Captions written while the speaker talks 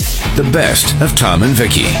The best of Tom and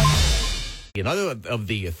Vicki. Another of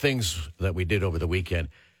the things that we did over the weekend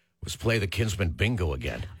was play the Kinsman Bingo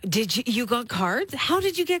again. Did you got cards? How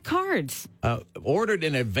did you get cards? Ordered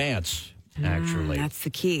in advance, actually. That's the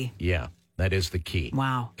key. Yeah, that is the key.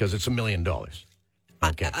 Wow. Because it's $1 million.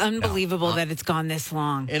 Okay. Unbelievable that it's gone this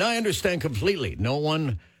long. And I understand completely. No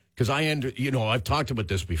one, because I've talked about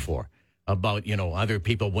this before, about, other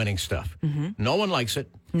people winning stuff. Mm-hmm. No one likes it.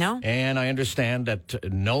 No. And I understand that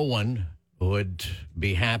no one would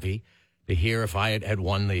be happy to hear if I had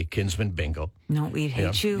won the Kinsman Bingo. No, we'd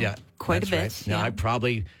hate you quite a bit. Right.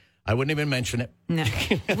 Yeah, I wouldn't even mention it. No.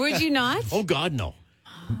 Would you not? Oh, God, no.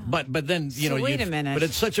 But then, wait a minute. But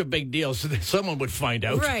it's such a big deal, so that someone would find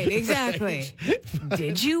out. Right, exactly.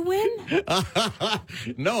 Did you win?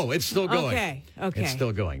 No, it's still going. Okay. It's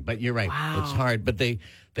still going. But you're right. Wow. It's hard. But they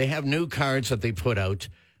have new cards that they put out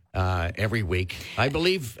every week. I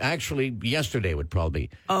believe, actually, yesterday would probably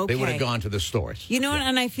they would have gone to the stores. You know what?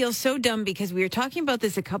 And I feel so dumb because we were talking about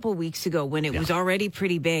this a couple weeks ago when it was already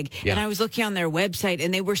pretty big. Yeah. And I was looking on their website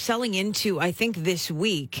and they were selling into, I think, this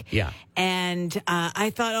week. Yeah. And I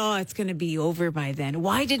thought, it's going to be over by then.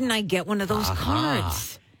 Why didn't I get one of those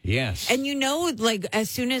cards? Yes. And as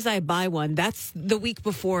soon as I buy one, that's the week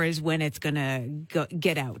before is when it's going to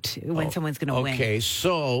get out, when someone's going to win. Okay,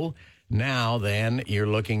 so now then you're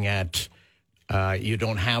looking at, you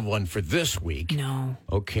don't have one for this week. No.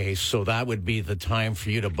 Okay, so that would be the time for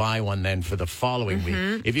you to buy one then for the following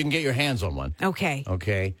week, if you can get your hands on one. Okay.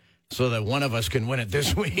 Okay. So that one of us can win it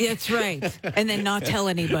this week. That's right. And then not tell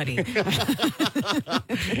anybody.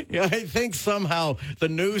 Yeah, I think somehow the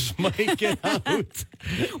news might get out.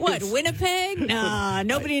 What, Winnipeg? Nah,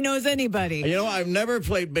 nobody knows anybody. I've never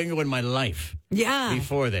played bingo in my life. Yeah.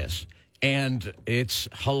 Before this. And it's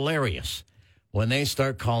hilarious when they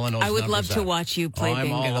start calling those I would numbers love to out. watch you play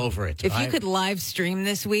bingo. I'm all over it. If you could live stream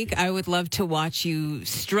this week, I would love to watch you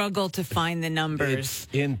struggle to find the numbers. It's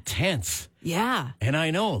intense. Yeah. And I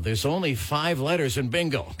know there's only 5 letters in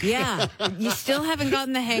bingo. Yeah. You still haven't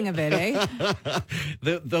gotten the hang of it, eh?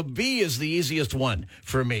 The B is the easiest one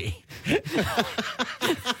for me. How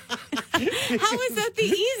is that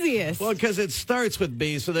the easiest? Well, because it starts with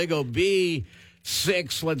B, so they go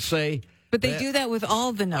B6, let's say. But they do that with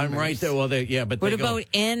all the numbers. I'm right there. Well, but what about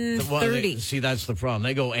N30? See, that's the problem.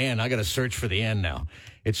 They go N. I got to search for the N now.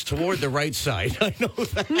 It's toward the right side. I know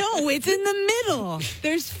that. No, it's in the middle.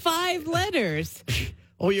 There's 5 letters.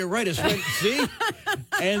 Oh, you're right. It's right. See?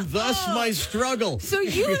 And thus my struggle. So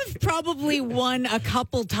you have probably won a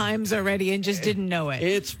couple times already and just didn't know it.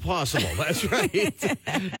 It's possible. That's right.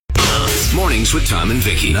 Mornings with Tom and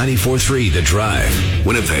Vicki. 94.3 The Drive.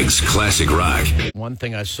 Winnipeg's classic rock. One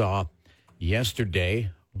thing I saw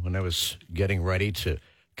yesterday when I was getting ready to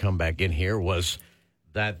come back in here was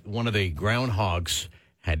that one of the groundhogs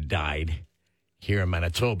had died here in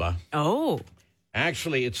Manitoba. Oh.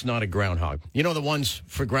 Actually, it's not a groundhog. You know the ones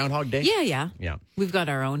for Groundhog Day? Yeah. Yeah. We've got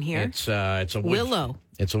our own here. It's a willow.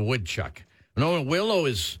 It's a woodchuck. No, willow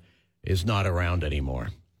is not around anymore.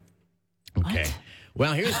 Okay. What?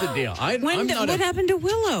 Well, here's the deal. What happened to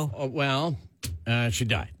Willow? She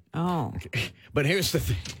died. Oh. But here's the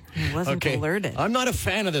thing. I wasn't alerted. I'm not a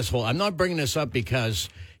fan of this whole. I'm not bringing this up because,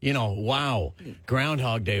 wow,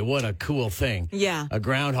 Groundhog Day, what a cool thing. Yeah. A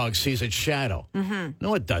groundhog sees its shadow. Mm-hmm.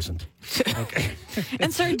 No, it doesn't. Okay.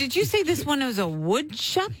 And sorry, did you say this one was a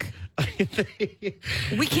woodchuck?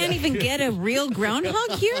 We can't even get a real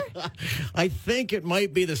groundhog here? I think it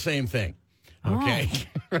might be the same thing. Okay.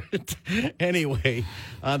 Anyway,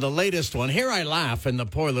 the latest one. Here I laugh, and the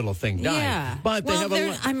poor little thing died. Yeah. But they're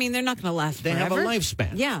not going to last forever. They have a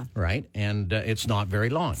lifespan. Yeah. Right? And it's not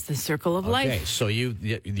very long. It's the circle of life. Okay, so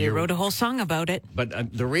they wrote a whole song about it.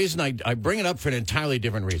 But the reason I bring it up for an entirely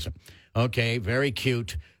different reason. Okay, very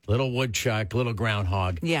cute. Little woodchuck, little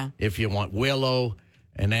groundhog. Yeah. If you want Willow,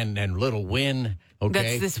 and then little Win. Okay.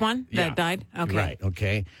 That's this one that died? Okay. Right,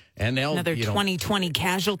 okay. And they'll, another 2020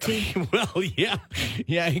 casualty. Well, yeah.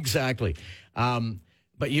 Yeah, exactly.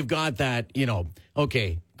 But you've got that,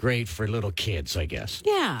 okay, great for little kids, I guess.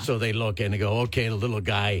 Yeah. So they look and they go, okay, the little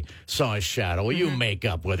guy saw his shadow. Well, you make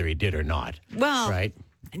up whether he did or not. Well, right?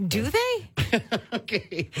 Do they?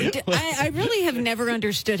 Okay. I really have never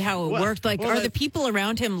understood how it worked. Like, are the people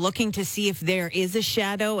around him looking to see if there is a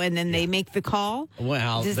shadow and then they make the call?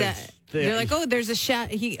 Well, they're like, oh, there's a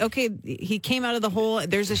shadow. He came out of the hole.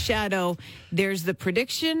 There's a shadow. There's the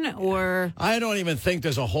prediction, or I don't even think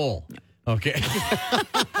there's a hole. Okay.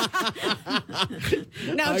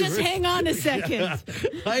 Now, just hang on a second. Yeah,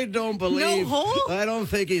 I don't believe. No hole? I don't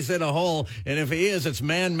think he's in a hole. And if he is, it's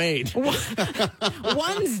man-made.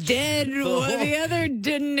 One's dead, the other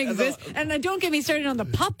didn't exist. And don't get me started on the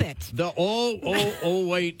puppet.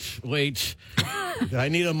 Wait. I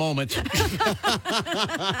need a moment.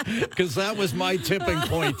 Because that was my tipping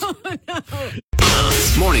point. Oh, no.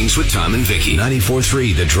 Mornings with Tom and Vicki.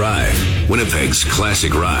 94.3 The Drive. Winnipeg's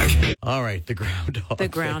classic rock. All right, the groundhog. The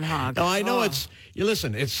groundhog. Now, I know it's the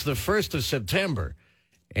 1st of September,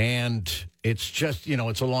 and it's just,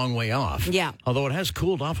 it's a long way off. Yeah. Although it has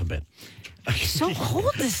cooled off a bit. So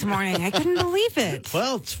cold this morning. I couldn't believe it.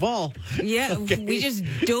 Well, it's fall. Yeah, Okay. we just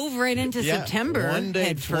dove right into September. One day,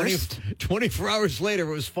 head first. 24 hours later,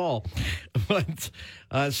 it was fall. But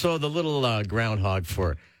so the little groundhog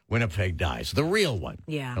for Winnipeg dies. The real one.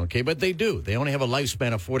 Yeah. Okay, but they do. They only have a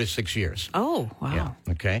lifespan of 4 to 6 years. Oh, wow. Yeah.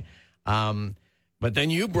 Okay. But then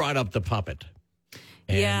you brought up the puppet.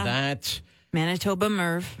 And that... Manitoba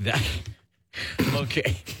Merv.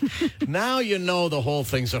 Okay. Now you know the whole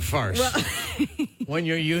thing's a farce when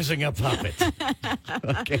you're using a puppet.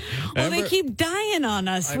 Okay. Well, Remember, they keep dying on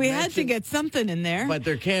us. We had to get something in there. but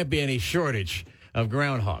there can't be any shortage of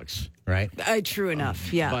groundhogs, right? True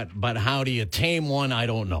enough, yeah. But how do you tame one? I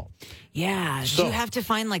don't know. Yeah. So- Do you have to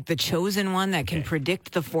find like the chosen one that can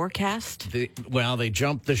predict the forecast? They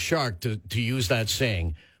jumped the shark, to use that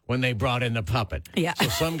saying, when they brought in the puppet. Yeah. So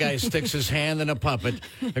some guy sticks his hand in a puppet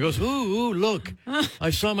and goes, ooh, look, I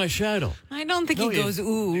saw my shadow. I don't think he goes,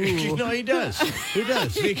 ooh. No, he does. He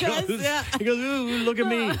does. He does, goes, yeah. he goes, ooh, look at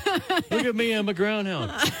me. Look at me, I'm a groundhog.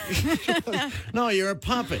 No, you're a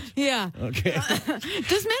puppet. Yeah. Okay.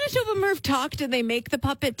 Does Manitoba Merv talk? Do they make the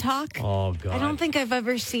puppet talk? Oh, God. I don't think I've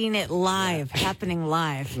ever seen it live, happening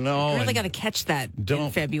live. No, I really and got to catch that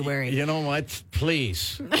in February. You know what?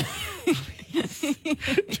 Please.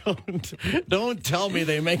 Don't tell me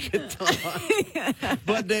they make it talk.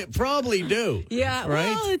 But they probably do. Yeah,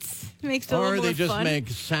 right? well, it makes it a little Or more they just fun. make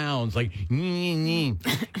sounds like there's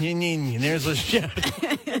a shadow.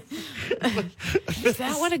 Is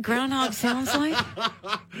that what a groundhog sounds like?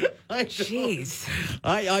 I Jeez.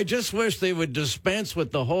 I just wish they would dispense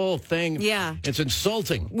with the whole thing. Yeah. It's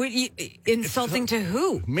insulting. Insulting to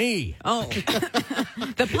who? Me. Oh,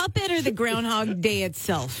 the puppet or the Groundhog Day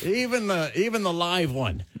itself? Even the live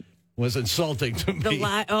one was insulting to me.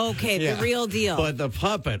 The real deal. But the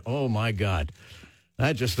puppet, oh my God.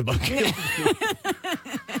 That just about killed me.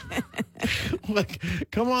 Like,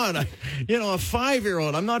 come on. A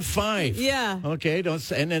 5-year-old. I'm not 5. Yeah. Okay,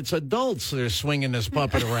 and it's adults that are swinging this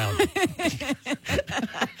puppet around.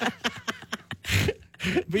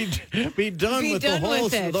 Be done with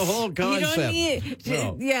it. the whole concept.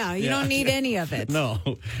 You don't need any of it. No.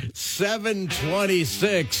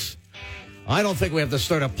 7:26. I don't think we have to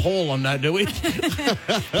start a poll on that, do we?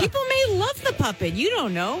 People may love the puppet. You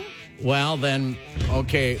don't know. Well, then,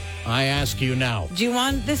 okay, I ask you now. Do you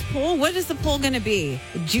want this poll? What is the poll going to be?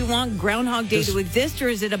 Do you want Groundhog Day to exist, or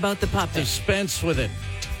is it about the puppet? Dispense with it.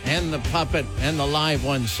 And the puppet and the live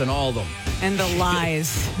ones and all of them. And the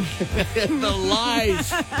lies. And the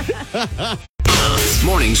lies.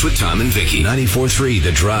 Mornings with Tom and Vicki. 94.3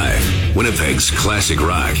 The Drive. Winnipeg's classic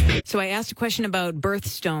rock. So I asked a question about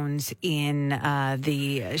birthstones in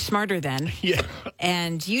the Smarter Than. Yeah.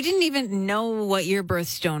 And you didn't even know what your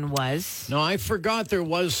birthstone was. No, I forgot there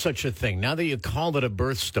was such a thing. Now that you called it a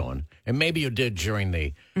birthstone, and maybe you did during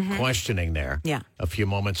the questioning there a few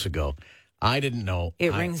moments ago, I didn't know.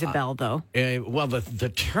 It rings a bell, though. Well, the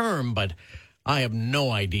term, but I have no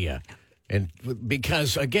idea. And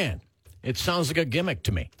because, again, it sounds like a gimmick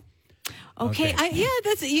to me. Okay.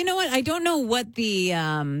 That's, you know what? I don't know what the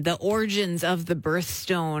origins of the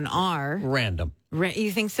birthstone are. Random.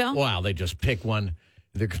 You think so? Wow, they just pick one.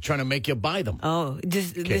 They're trying to make you buy them. Oh,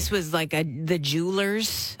 this was like the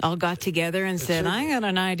jewelers all got together and said, I got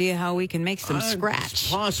an idea how we can make some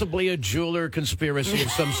scratch. Possibly a jeweler conspiracy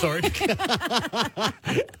of some sort.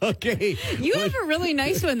 Okay. You have a really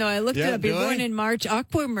nice one, though. I looked it up. You're born in March.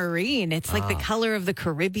 Aquamarine. It's like the color of the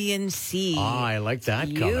Caribbean Sea. Oh, I like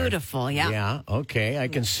that color. Beautiful, yeah. Yeah, okay. I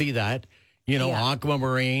can see that.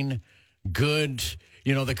 Aquamarine, good,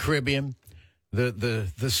 the Caribbean.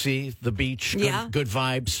 The sea, the beach, good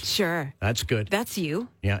vibes. Sure. That's good. That's you.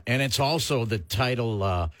 Yeah, and it's also the title,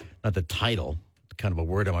 not the title, kind of a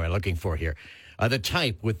word am I looking for here. The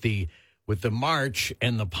type with the March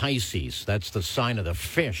and the Pisces. That's the sign of the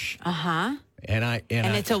fish. Uh-huh. And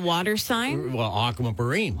it's a water sign? Well,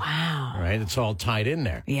 aquamarine. Wow. Right? It's all tied in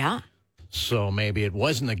there. Yeah. So maybe it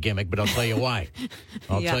wasn't a gimmick, but I'll tell you why.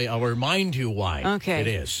 I'll remind you why Okay. it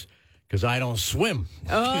is. because I don't swim.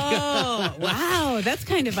 Oh, wow. That's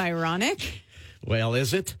kind of ironic. Well,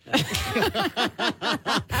 is it?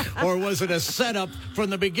 Or was it a setup from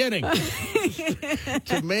the beginning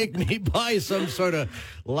to make me buy some sort of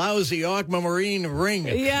lousy aquamarine ring?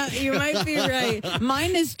 Yeah, you might be right.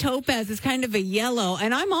 Mine is topaz. It's kind of a yellow,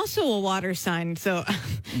 and I'm also a water sign, so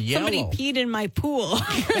somebody peed in my pool.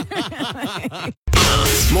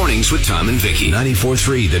 Mornings with Tom and Vicki.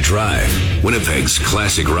 94.3 The Drive. Winnipeg's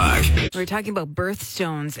classic rock. We're talking about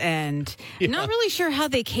birthstones, and I'm not really sure how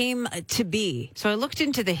they came to be. So I looked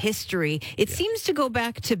into the history. It seems to go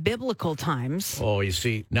back to biblical times. Oh, you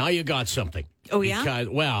see, now you got something. Oh, yeah? Because,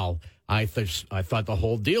 well, I thought the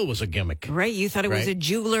whole deal was a gimmick. Right, you thought it was a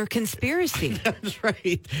jeweler conspiracy. That's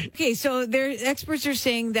right. Okay, so experts are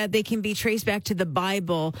saying that they can be traced back to the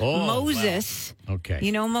Bible. Oh, Moses. Wow. Okay.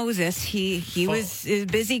 You know Moses. He was a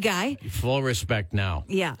busy guy. Full respect now.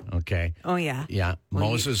 Yeah. Okay. Oh, yeah. Yeah.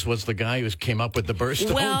 Moses was the guy who came up with the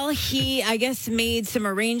birthstone? Well, he, I guess, made some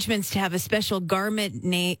arrangements to have a special garment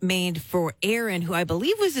made for Aaron, who I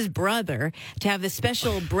believe was his brother, to have a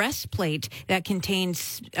special breastplate that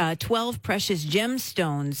contains 12 precious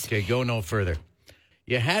gemstones. Okay, go no further.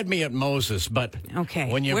 You had me at Moses, but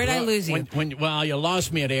where'd I lose you? Well, you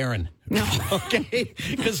lost me at Aaron. No. Okay,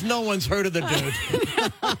 because no one's heard of the dude.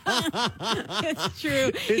 It's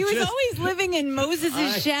true. He was always living in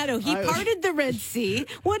Moses' shadow. He parted the Red Sea.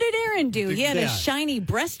 What did Aaron do? He had a shiny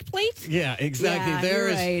breastplate? Yeah, exactly.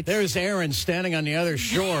 Yeah, there's Aaron standing on the other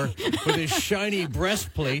shore with his shiny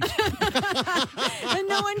breastplate. And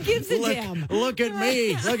no one gives a damn. Look at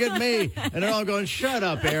me. Look at me. And they're all going, shut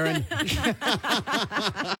up, Aaron.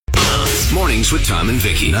 Mornings with Tom and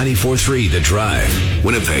Vicki. 94.3 The Drive.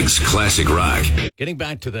 Winnipeg's classic rock. Getting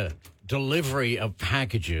back to the delivery of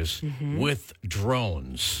packages with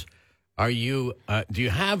drones. Are you? Do you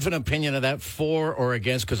have an opinion of that, for or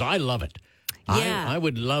against? Because I love it. Yeah. I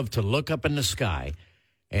would love to look up in the sky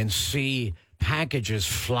and see packages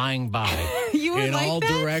flying by in all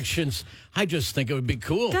directions. I just think it would be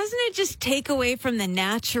cool. Doesn't it just take away from the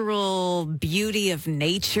natural beauty of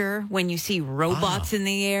nature when you see robots in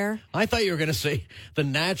the air? I thought you were going to say the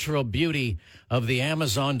natural beauty of the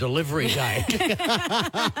Amazon delivery guy.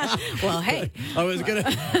 Well, hey. I was going to,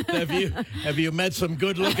 have you met some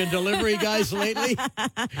good-looking delivery guys lately?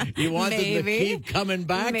 You want them to keep coming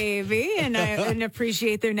back? Maybe, and I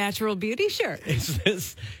appreciate their natural beauty, sure.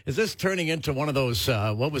 Is this turning into one of those,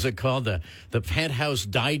 what was it called, the Penthouse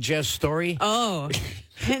Digest story? Oh,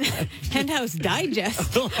 Penthouse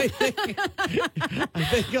Digest. I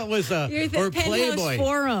think it was or Penthouse Playboy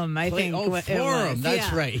Forum. I think. Oh, Forum.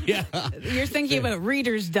 That's right. Yeah. You're thinking about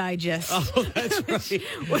Reader's Digest. Oh, that's right.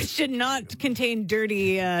 Which should not contain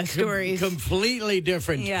dirty stories. Completely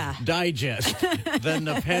different digest than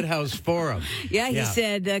the Penthouse Forum. Yeah, he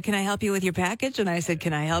said, "Can I help you with your package?" And I said,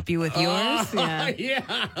 "Can I help you with yours?"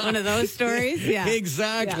 Yeah. One of those stories. Yeah.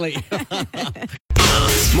 Exactly. Yeah.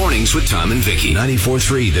 Mornings with Tom and Vicki.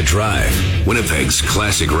 94.3 The Drive. Winnipeg's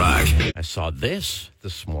classic rock. I saw this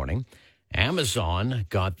morning. Amazon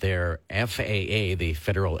got their FAA, the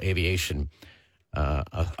Federal Aviation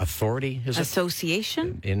Authority, is it?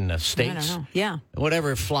 Association? In the States. I don't know. Yeah.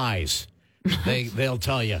 Whatever flies. They'll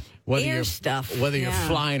tell you whether you're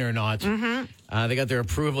flying or not. Mm-hmm. They got their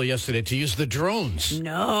approval yesterday to use the drones.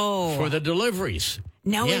 No. For the deliveries.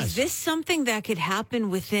 Now, is this something that could happen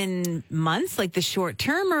within months, like the short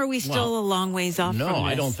term, or are we still a long ways off from this? No,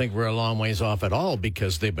 I don't think we're a long ways off at all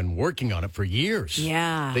because they've been working on it for years.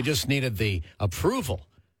 Yeah. They just needed the approval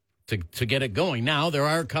to get it going. Now, there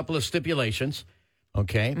are a couple of stipulations,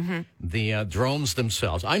 okay? Mm-hmm. The drones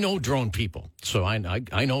themselves. I know drone people, so I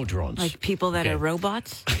know drones. Like people that are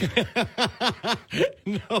robots?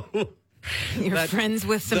 No. You're friends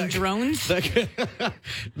with some drones?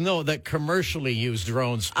 That commercially use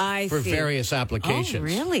drones for various applications. Oh,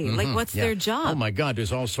 really? Mm-hmm. Like, what's their job? Oh, my God.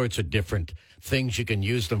 There's all sorts of different things you can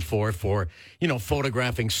use them for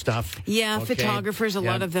photographing stuff. Yeah, okay? Photographers, a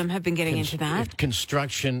lot of them have been getting into that.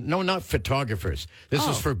 Construction. No, not photographers. This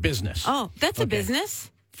is for business. Oh, that's a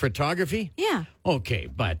business? Photography? Yeah. Okay,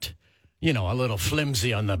 but, a little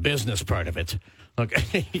flimsy on the business part of it.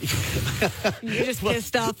 Okay. You just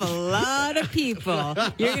pissed off a lot of people.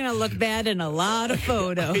 You're going to look bad in a lot of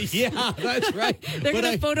photos. Yeah, that's right. They're going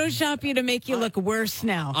to Photoshop you to make you look worse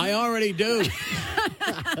now. I already do.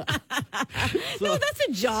 No, that's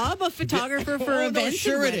a job, a photographer for no, events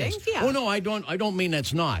sure and it weddings. is. Yeah. Oh no, I don't mean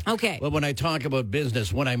that's not. Okay. But when I talk about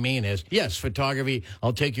business, what I mean is, yes, photography.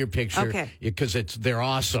 I'll take your picture. Okay. Because they're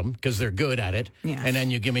awesome because they're good at it. Yeah. And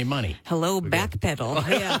then you give me money. Hello, backpedal.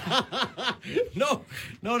 Yeah. No.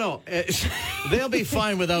 They'll be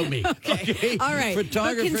fine without me. Okay. All right.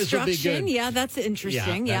 Photographers But will be construction, good. yeah, that's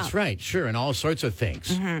interesting. Yeah. That's right. Sure, and all sorts of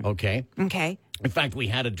things. Okay. Okay. In fact, we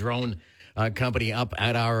had a drone company up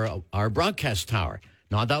at our broadcast tower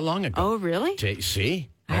not that long ago. Oh, really? See?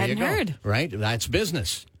 I There hadn't you go. heard. Right? That's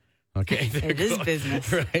business. Okay. It is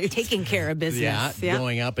business. Right? Taking care of business. Yeah,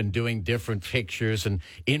 going up and doing different pictures and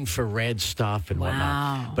infrared stuff and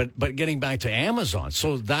Wow. whatnot. But getting back to Amazon,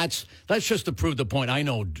 so that's just to prove the point. I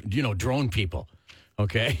know, drone people.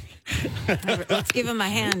 Okay. Let's give him a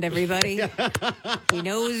hand, everybody. He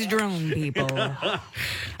knows drone people.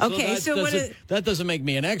 Okay, so that doesn't make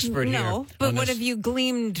me an expert here. No, but on what this. have you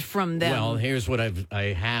gleamed from them? Well, here's what I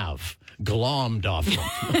have glommed off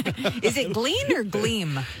them. Is it glean or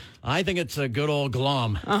gleam? I think it's a good old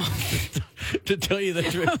glom. Oh. To tell you the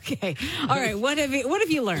truth. Okay. All right. What have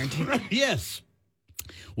you learned? Yes.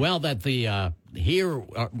 Well, that here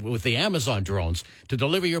with the Amazon drones to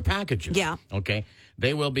deliver your packages. Yeah. Okay.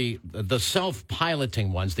 They will be the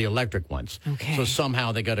self-piloting ones, the electric ones. Okay. So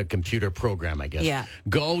somehow they got a computer program, I guess. Yeah.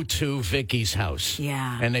 Go to Vicky's house.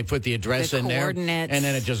 Yeah. And they put the address The in there. coordinates. And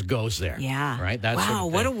then it just goes there. Yeah. Right? That's wow,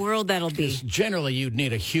 what a world that'll be. Generally, you'd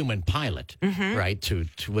need a human pilot, right, to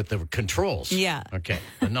with the controls. Yeah. Okay.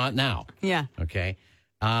 But not now. Yeah. Okay.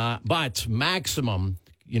 But maximum,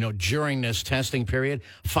 during this testing period,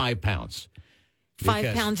 5 pounds.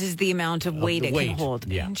 5 pounds is the amount of weight it can hold.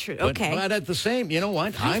 Yeah. Okay. But at the same, you know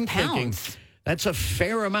what? I'm thinking pounds. that's a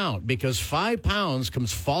fair amount because 5 pounds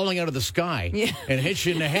comes falling out of the sky and hits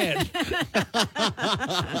you in the head.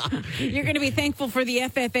 You're going to be thankful for the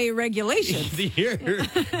FFA regulations.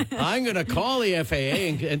 I'm going to call the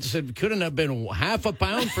FAA and said, couldn't have been half a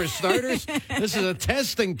pound for starters? This is a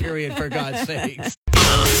testing period, for God's sakes.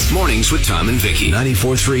 Mornings with Tom and Vicky.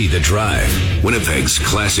 94.3 The Drive. Winnipeg's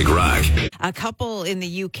classic rock. A couple in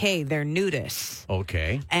the UK, they're nudists.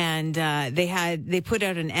 Okay. And they put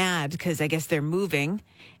out an ad because I guess they're moving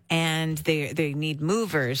and they need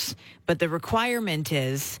movers. But the requirement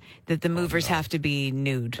is that the movers have to be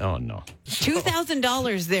nude. Oh, no.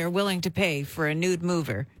 $2,000 they're willing to pay for a nude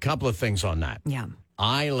mover. Couple of things on that. Yeah.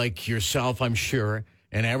 I, like yourself, I'm sure,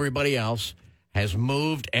 and everybody else, has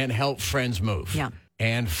moved and helped friends move. Yeah.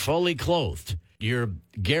 And fully clothed. You're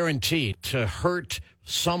guaranteed to hurt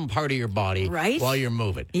some part of your body while you're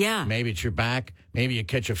moving. Yeah. Maybe it's your back. Maybe you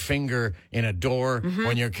catch a finger in a door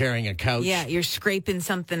when you're carrying a couch. Yeah, you're scraping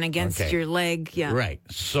something against your leg. Yeah. Right.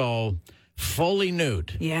 So, fully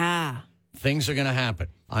nude. Yeah. Things are going to happen.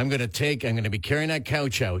 I'm going to be carrying that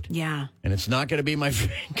couch out. Yeah. And it's not going to be my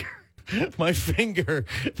finger. My finger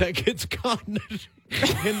that gets caught in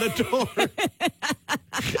the door.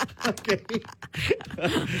 Okay.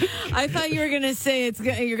 I thought you were going to say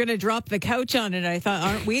you're going to drop the couch on it. I thought,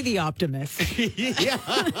 aren't we the optimists? Yeah.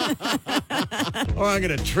 Or I'm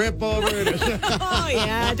going to trip over it. Oh,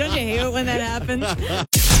 yeah. Don't you hate it when that happens?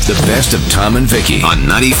 The best of Tom and Vicky on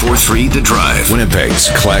 94.3 The Drive. Winnipeg's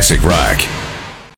classic rock.